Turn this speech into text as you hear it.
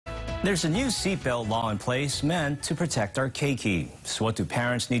There's a new seatbelt law in place meant to protect our keiki. So what do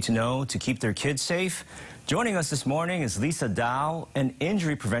parents need to know to keep their kids safe? Joining us this morning is Lisa Dow, an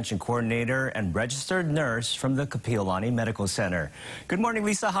injury prevention coordinator and registered nurse from the Kapiolani Medical Center. Good morning,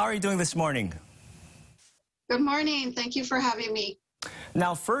 Lisa. How are you doing this morning? Good morning. Thank you for having me.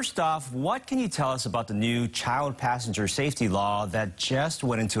 Now, first off, what can you tell us about the new child passenger safety law that just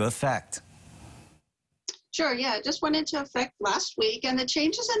went into effect? Sure, yeah, it just went into effect last week, and the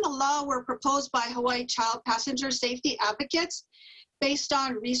changes in the law were proposed by Hawaii child passenger safety advocates based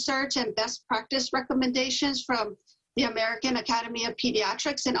on research and best practice recommendations from the American Academy of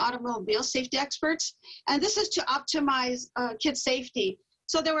Pediatrics and automobile safety experts. And this is to optimize kid safety.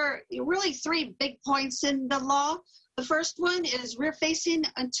 So there were really three big points in the law. The first one is rear facing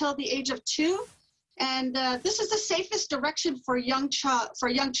until the age of 2. And this is the safest direction for young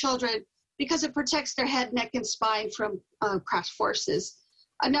children because it protects their head, neck, and spine from crash forces.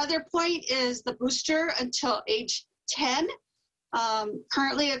 Another point is the booster until age 10.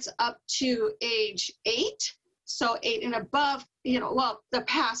 Currently, it's up to age 8. So 8 and above, well, the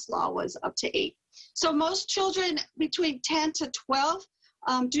past law was up to 8. So most children between 10 to 12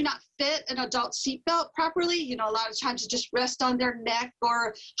 do not fit an adult seatbelt properly. A lot of times it just rests on their neck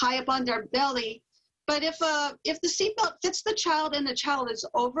or high up on their belly. But if the seatbelt fits the child and the child is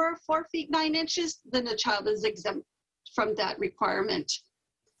over 4 feet 9 inches, then the child is exempt from that requirement.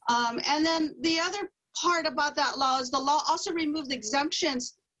 And then the other part about that law is the law also removed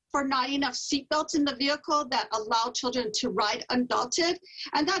exemptions for not enough seatbelts in the vehicle that allow children to ride unbelted.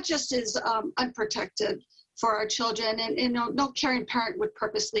 And that just is unprotected for our children. And no caring parent would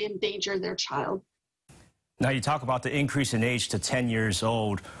purposely endanger their child. Now, you talk about the increase in age to 10 years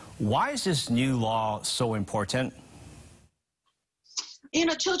old. Why is this new law so important?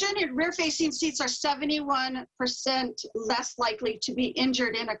 Children in rear-facing seats are 71% less likely to be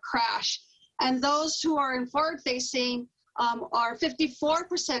injured in a crash. And those who are in forward-facing are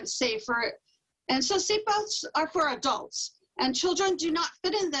 54% safer. And so seatbelts are for adults. And children do not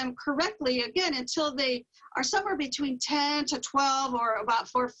fit in them correctly, again, until they are somewhere between 10 to 12 or about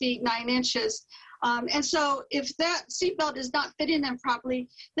 4 feet 9 inches. And so if that seatbelt is not fitting them properly,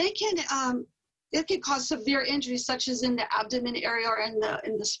 it can cause severe injuries such as in the abdomen area or in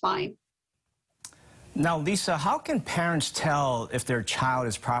the spine. Now, Lisa, how can parents tell if their child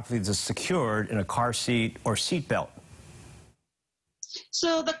is properly secured in a car seat or seatbelt?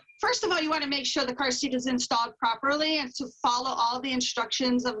 So first of all, you want to make sure the car seat is installed properly and to follow all the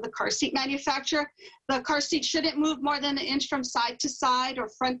instructions of the car seat manufacturer. The car seat shouldn't move more than 1 inch from side to side or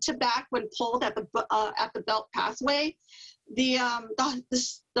front to back when pulled at the belt pathway. The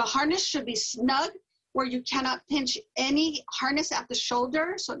harness should be snug where you cannot pinch any harness at the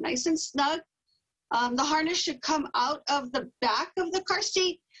shoulder, so nice and snug. The harness should come out of the back of the car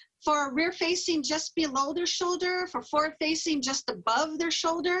seat. For rear facing, just below their shoulder. For forward facing, just above their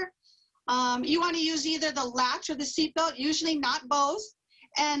shoulder. You want to use either the latch or the seatbelt, usually not both.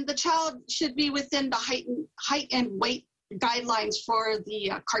 And the child should be within the height and weight guidelines for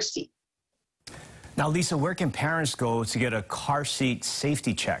the car seat. Now, Lisa, where can parents go to get a car seat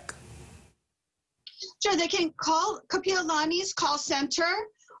safety check? Sure, they can call Kapiolani's call center,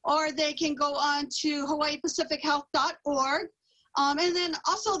 or they can go on to hawaiipacifichealth.org. And then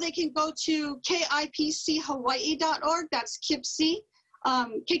also they can go to kipchawaii.org, that's KIPC,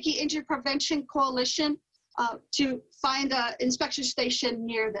 Keiki Injury Prevention Coalition, to find an inspection station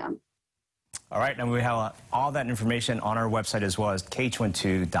near them. All right, and we have all that information on our website as well as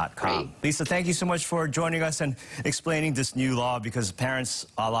kh12.com. Great. Lisa, thank you so much for joining us and explaining this new law because parents,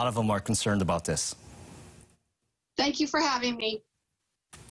 a lot of them are concerned about this. Thank you for having me.